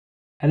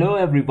Hello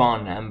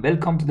everyone and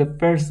welcome to the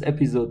first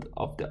episode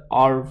of the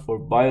R for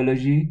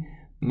Biology,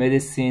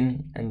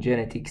 Medicine and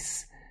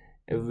Genetics,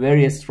 a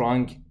very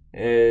strong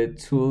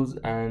tools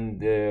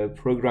and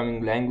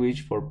programming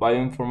language for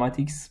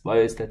bioinformatics,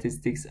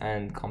 biostatistics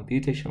and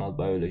computational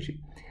biology.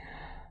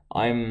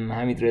 I'm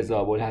Hamid Reza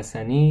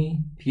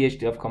Abulhassani,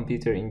 PhD of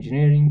Computer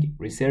Engineering,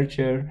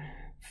 researcher,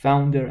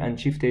 founder and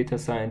chief data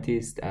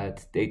scientist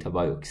at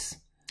DataBiox.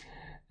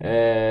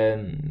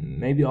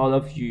 Maybe all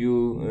of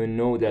you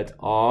know that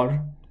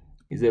R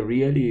is a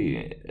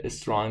really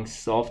strong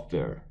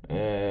software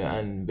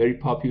and very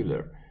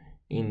popular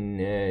in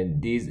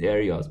these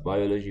areas,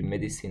 biology,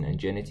 medicine and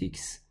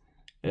genetics,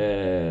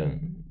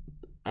 and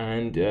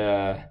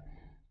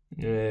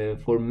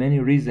for many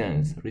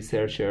reasons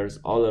researchers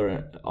all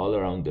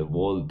around the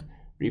world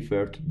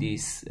refer to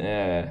these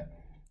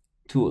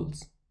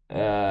tools.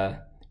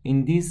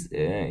 In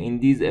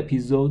these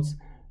episodes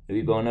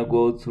we wanna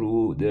go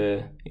through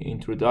the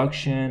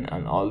introduction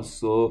and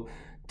also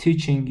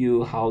teaching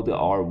you how the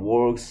R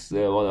works,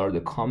 what are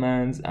the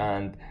commands,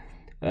 and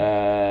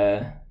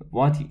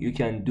what you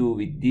can do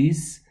with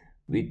this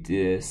with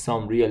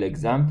some real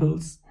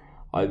examples.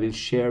 I will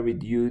share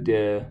with you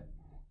the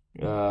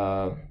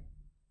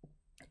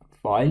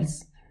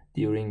files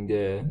during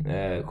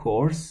the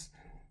course,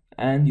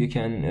 and you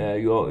can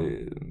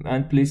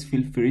and please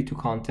feel free to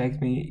contact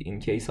me in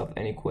case of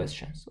any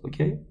questions.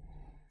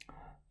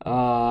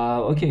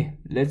 Okay,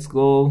 let's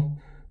go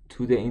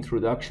to the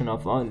introduction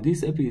of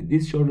this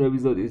short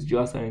episode is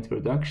just an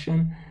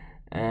introduction,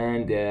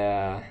 and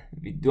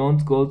we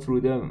don't go through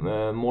the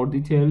more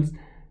details,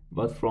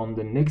 but from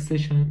the next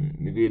session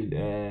we will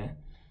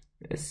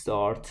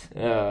start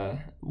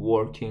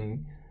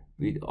working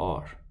with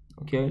R.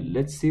 Okay,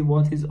 let's see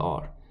what is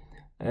R.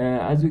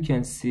 As you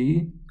can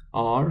see,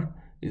 R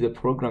is a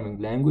programming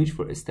language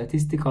for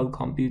statistical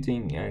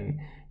computing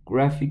and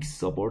graphics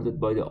supported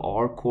by the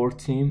R core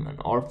team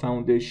and R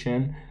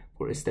Foundation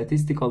for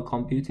statistical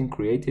computing,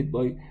 created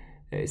by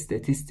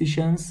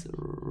statisticians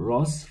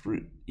Ross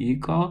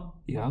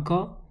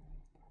Iaka,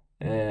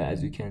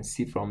 as you can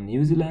see, from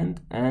New Zealand,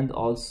 and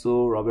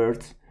also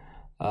Robert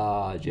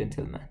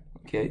Gentleman.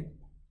 Okay,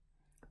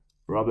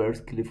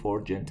 Robert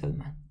Clifford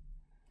Gentleman.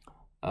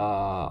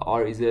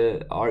 R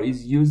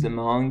is used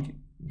among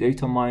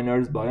data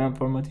miners,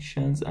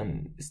 bioinformaticians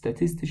and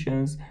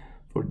statisticians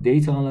for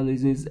data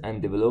analysis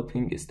and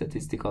developing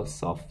statistical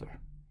software.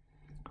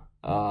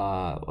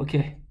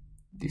 Okay,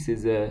 this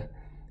is a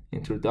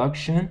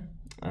introduction,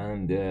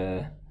 and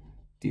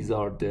these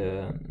are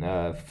the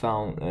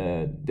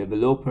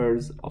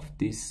developers of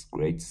this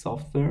great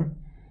software.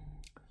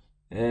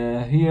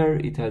 Here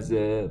it has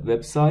a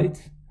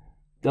website,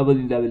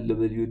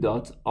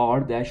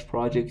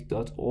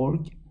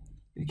 www.r-project.org.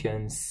 You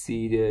can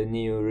see the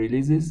new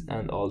releases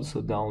and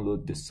also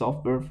download the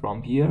software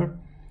from here.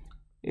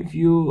 If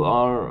you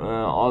are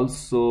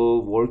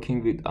also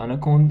working with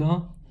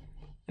Anaconda,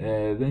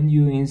 when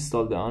you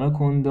install the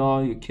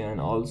Anaconda, you can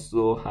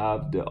also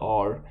have the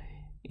R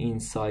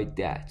inside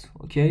that.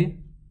 Okay,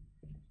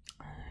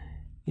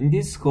 in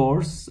this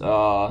course we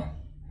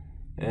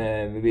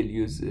will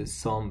use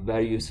some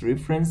various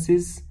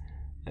references.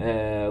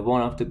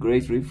 One of the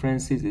great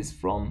references is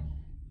from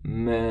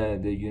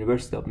the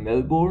University of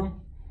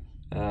Melbourne,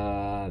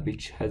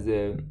 which has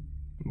a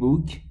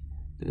book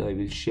that I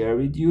will share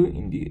with you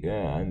in the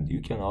and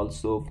you can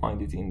also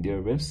find it in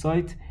their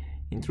website,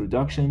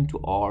 Introduction to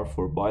R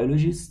for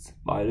Biologists.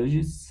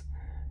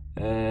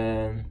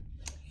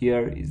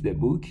 Here is the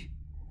book.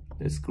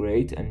 That's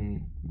great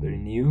and very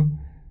new,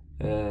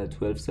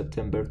 12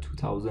 September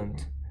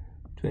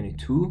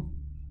 2022,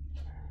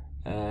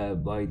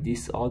 by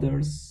these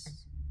authors,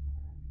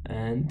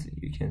 and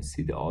you can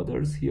see the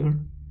others here.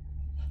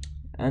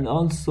 And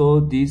also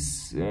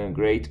this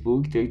great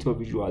book, Data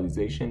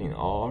Visualization in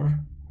R,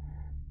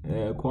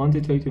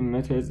 Quantitative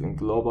Methods in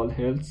Global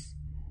Health,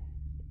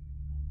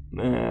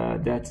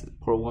 that's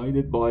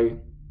provided by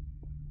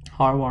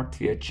Harvard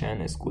T.H.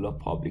 Chan School of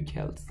Public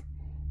Health,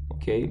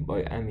 okay,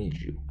 by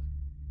Amiju,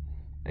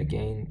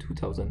 again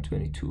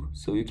 2022.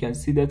 So you can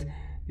see that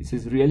this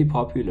is really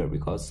popular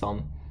because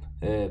some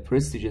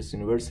prestigious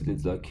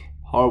universities like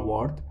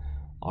Harvard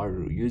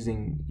are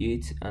using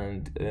it,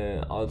 and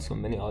also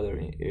many other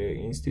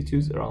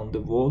institutes around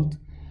the world,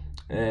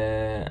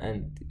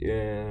 and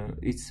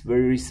it's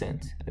very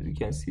recent, as you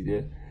can see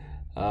the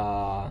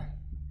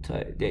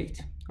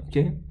date.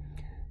 Okay,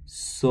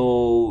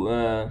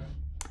 so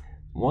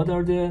what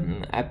are the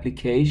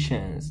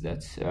applications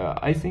that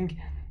I think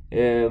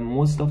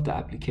most of the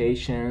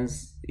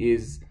applications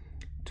is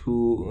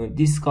to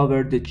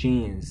discover the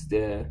genes,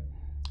 the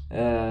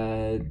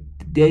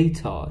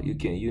data.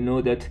 You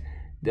know that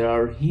there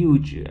are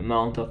huge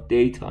amount of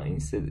data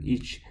inside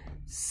each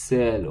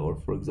cell, or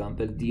for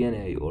example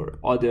DNA or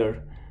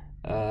other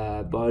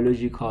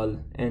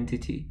biological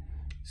entity.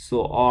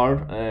 So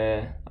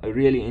I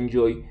really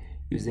enjoy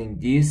using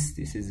this.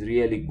 This is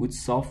really good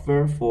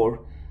software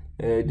for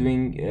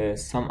doing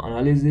some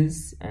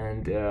analysis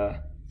and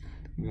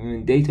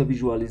data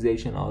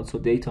visualization, also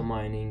data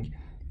mining,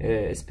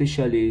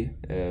 especially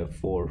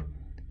for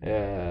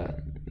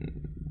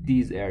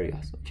these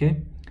areas.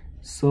 Okay,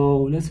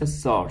 so let's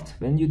start.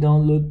 When you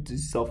download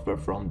this software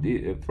from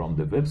the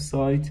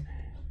website,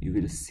 you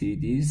will see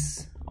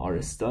this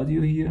R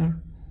Studio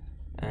here,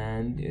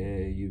 and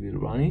you will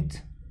run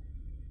it.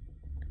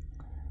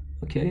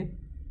 Okay,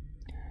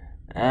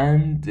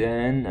 and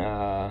then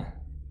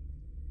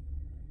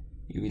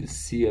you will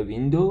see a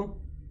window,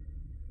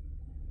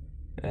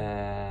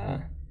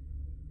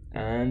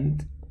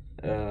 and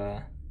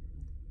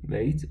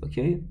wait,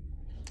 okay,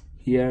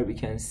 here we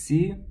can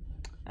see,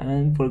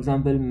 and for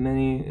example,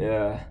 many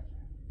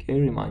okay,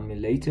 remind me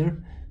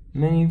later,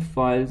 many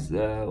files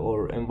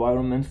or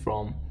environment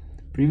from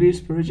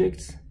previous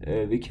projects.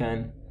 We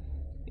can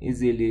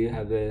easily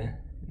have a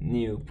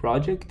new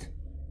project,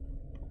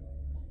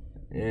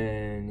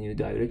 a new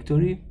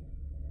directory,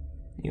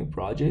 new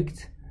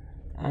project,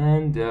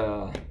 and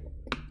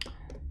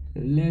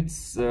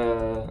let's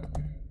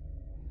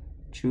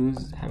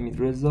choose Hamid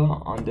Reza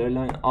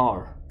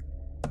 _R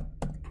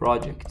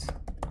project.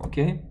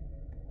 Okay,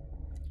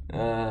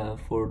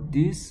 for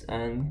this,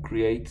 and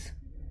create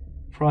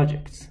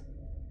projects.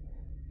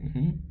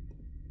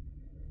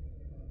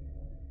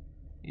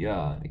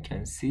 Yeah, we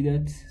can see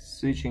that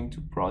switching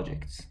to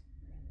projects,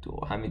 to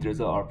Hamid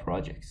Reza R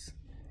projects,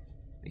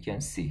 we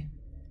can see.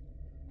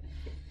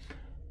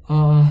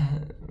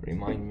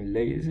 Remind me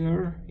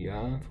later,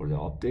 yeah, for the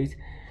update.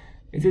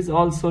 It is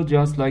also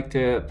just like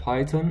the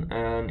Python,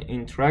 an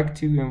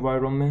interactive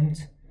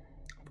environment.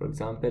 For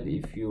example,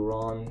 if you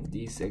run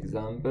these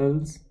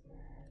examples,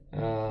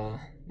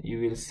 you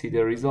will see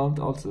the result.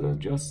 Also,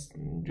 just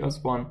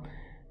one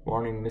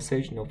warning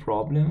message, no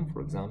problem.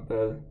 For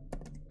example,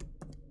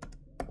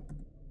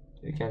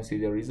 you can see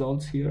the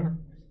results here.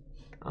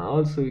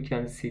 Also, you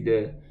can see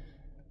the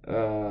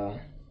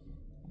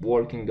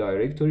working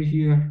directory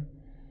here,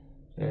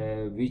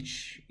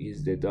 which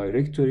is the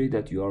directory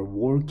that you are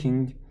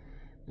working,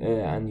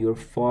 and your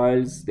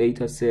files,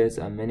 datasets,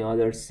 and many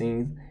other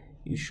things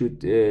you should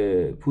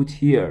put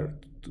here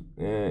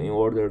in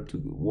order to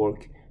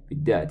work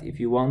with that. If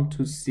you want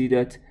to see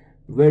that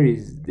where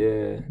is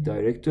the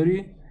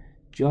directory,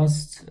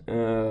 just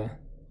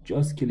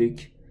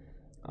click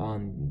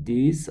on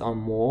this, on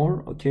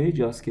more. Okay,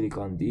 just click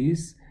on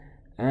this,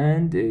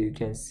 and you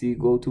can see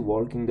go to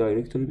working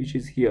directory, which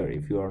is here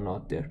if you are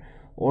not there.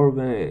 Or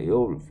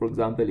for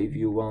example, if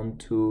you want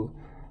to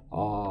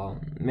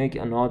make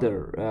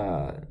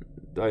another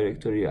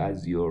directory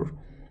as your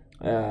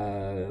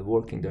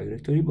working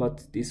directory,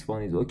 but this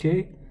one is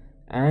okay,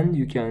 and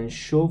you can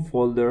show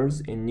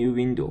folders in new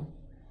window.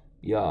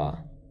 Yeah,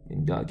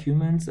 in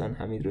documents and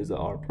Hamid Reza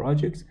R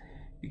projects,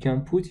 you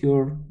can put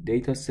your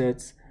data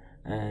sets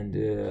and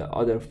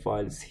other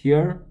files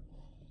here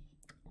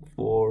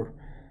for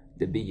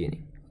the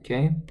beginning.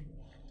 Okay,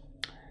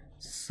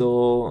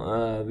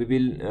 so we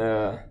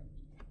will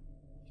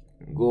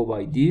go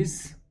by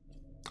this.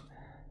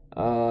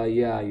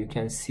 Yeah, you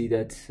can see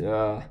that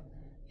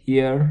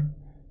here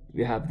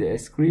we have the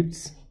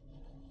scripts.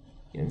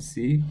 You can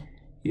see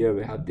here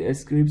we have the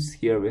scripts,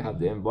 here we have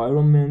the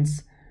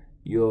environments,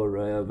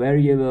 your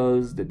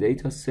variables, the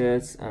data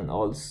sets, and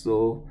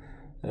also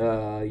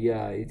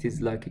yeah, it is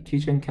like a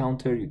kitchen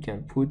counter. You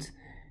can put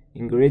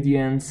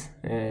ingredients,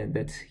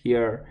 that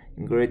here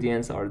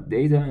ingredients are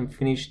data, and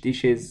finished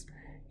dishes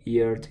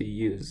here to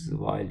use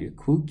while you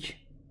cook.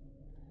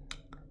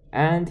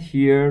 And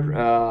here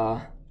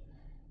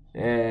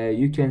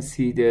you can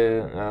see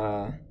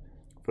the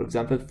for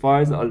example,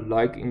 files are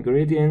like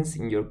ingredients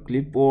in your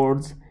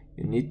clipboards.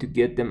 You need to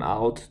get them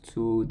out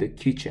to the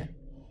kitchen.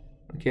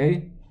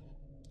 Okay,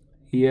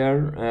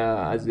 here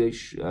as I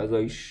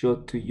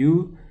showed to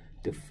you,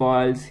 the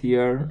files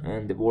here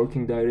and the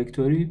working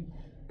directory,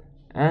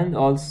 and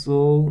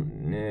also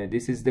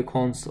this is the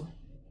console.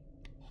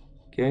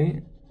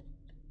 Okay,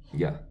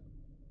 yeah,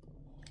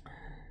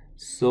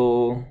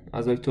 so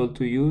as I told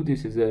to you,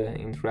 this is an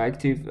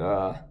interactive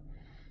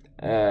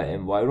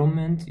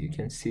environment. You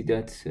can see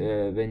that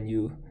when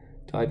you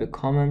type a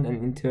command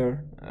and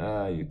enter,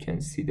 you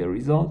can see the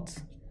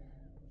results.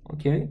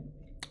 Okay,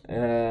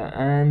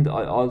 and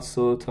I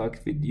also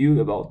talked with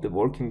you about the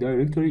working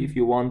directory. If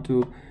you want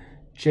to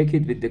check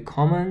it with the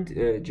command,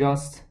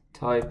 just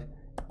type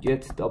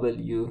get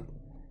wd,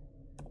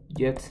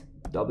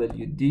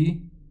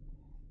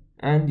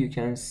 and you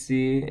can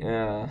see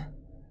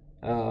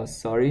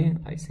sorry,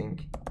 I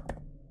think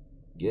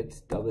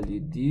get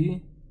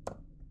wd,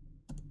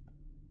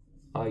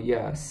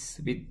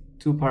 yes, with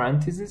two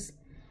parentheses.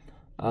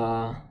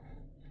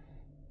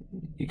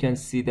 You can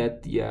see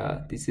that,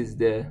 yeah, this is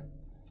the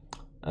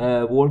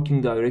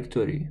working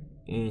directory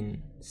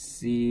in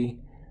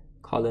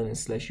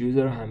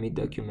C:/user Hamid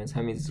documents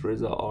Hamid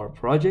Reza R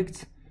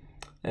project.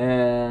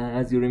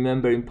 As you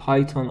remember, in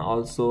Python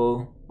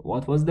also,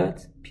 what was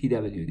that?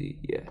 pwd,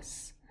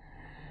 yes.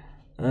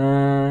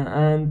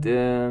 And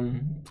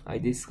I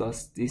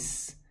discussed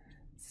these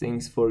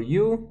things for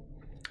you.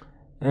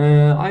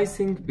 I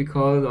think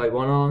because I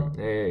wanna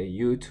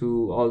you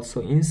to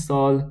also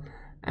install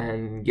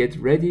and get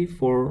ready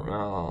for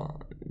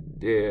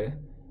the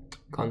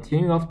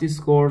continue of this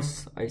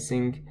course. I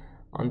think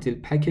until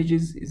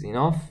packages is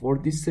enough for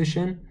this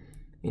session.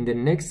 In the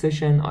next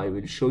session I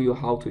will show you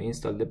how to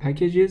install the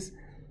packages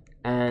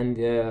and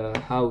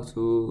how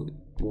to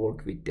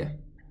work with them.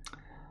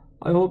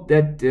 I hope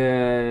that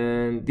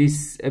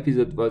this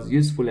episode was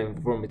useful and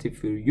informative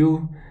for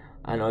you,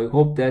 and I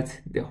hope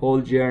that the whole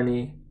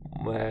journey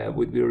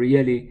would be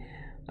really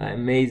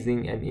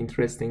amazing and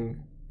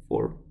interesting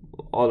for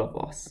all of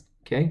us.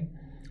 Okay,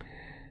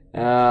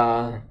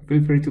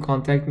 feel free to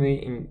contact me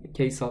in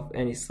case of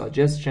any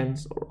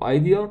suggestions or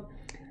idea,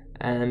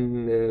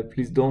 and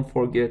please don't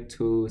forget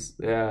to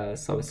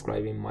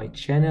subscribe in my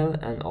channel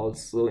and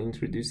also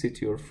introduce it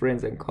to your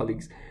friends and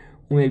colleagues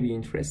who may be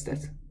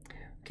interested.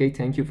 Okay,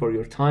 thank you for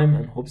your time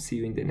and hope to see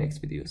you in the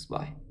next videos.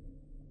 Bye.